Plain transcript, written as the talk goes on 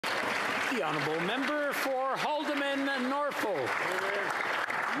The honourable member for Haldimand Norfolk.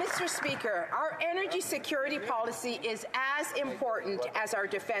 Mr. Speaker, our energy security policy is as important as our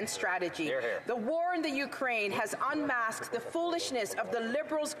defence strategy. The war in the Ukraine has unmasked the foolishness of the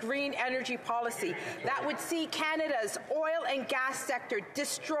Liberals' green energy policy that would see Canada's oil and gas sector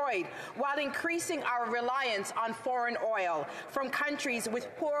destroyed while increasing our reliance on foreign oil from countries with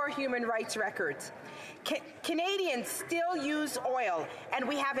poor human rights records. Canadians still use oil, and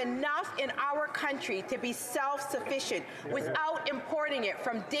we have enough in our country to be self-sufficient without importing it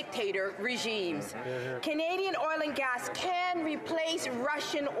from dictator regimes. Canadian oil and gas can replace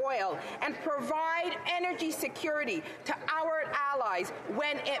Russian oil and provide energy security to our allies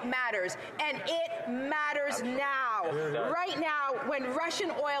when it matters, and it matters now. Right now, when Russian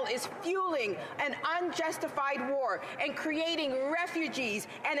oil is fueling an unjustified war and creating refugees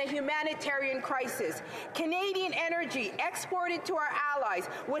and a humanitarian crisis, Canadian energy exported to our allies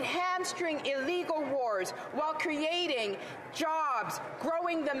would hamstring illegal wars while creating jobs,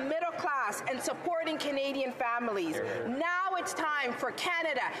 growing the middle class, and supporting Canadian families. Now it's time for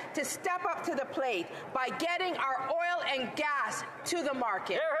Canada to step up to the plate by getting our oil and gas to the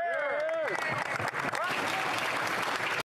market.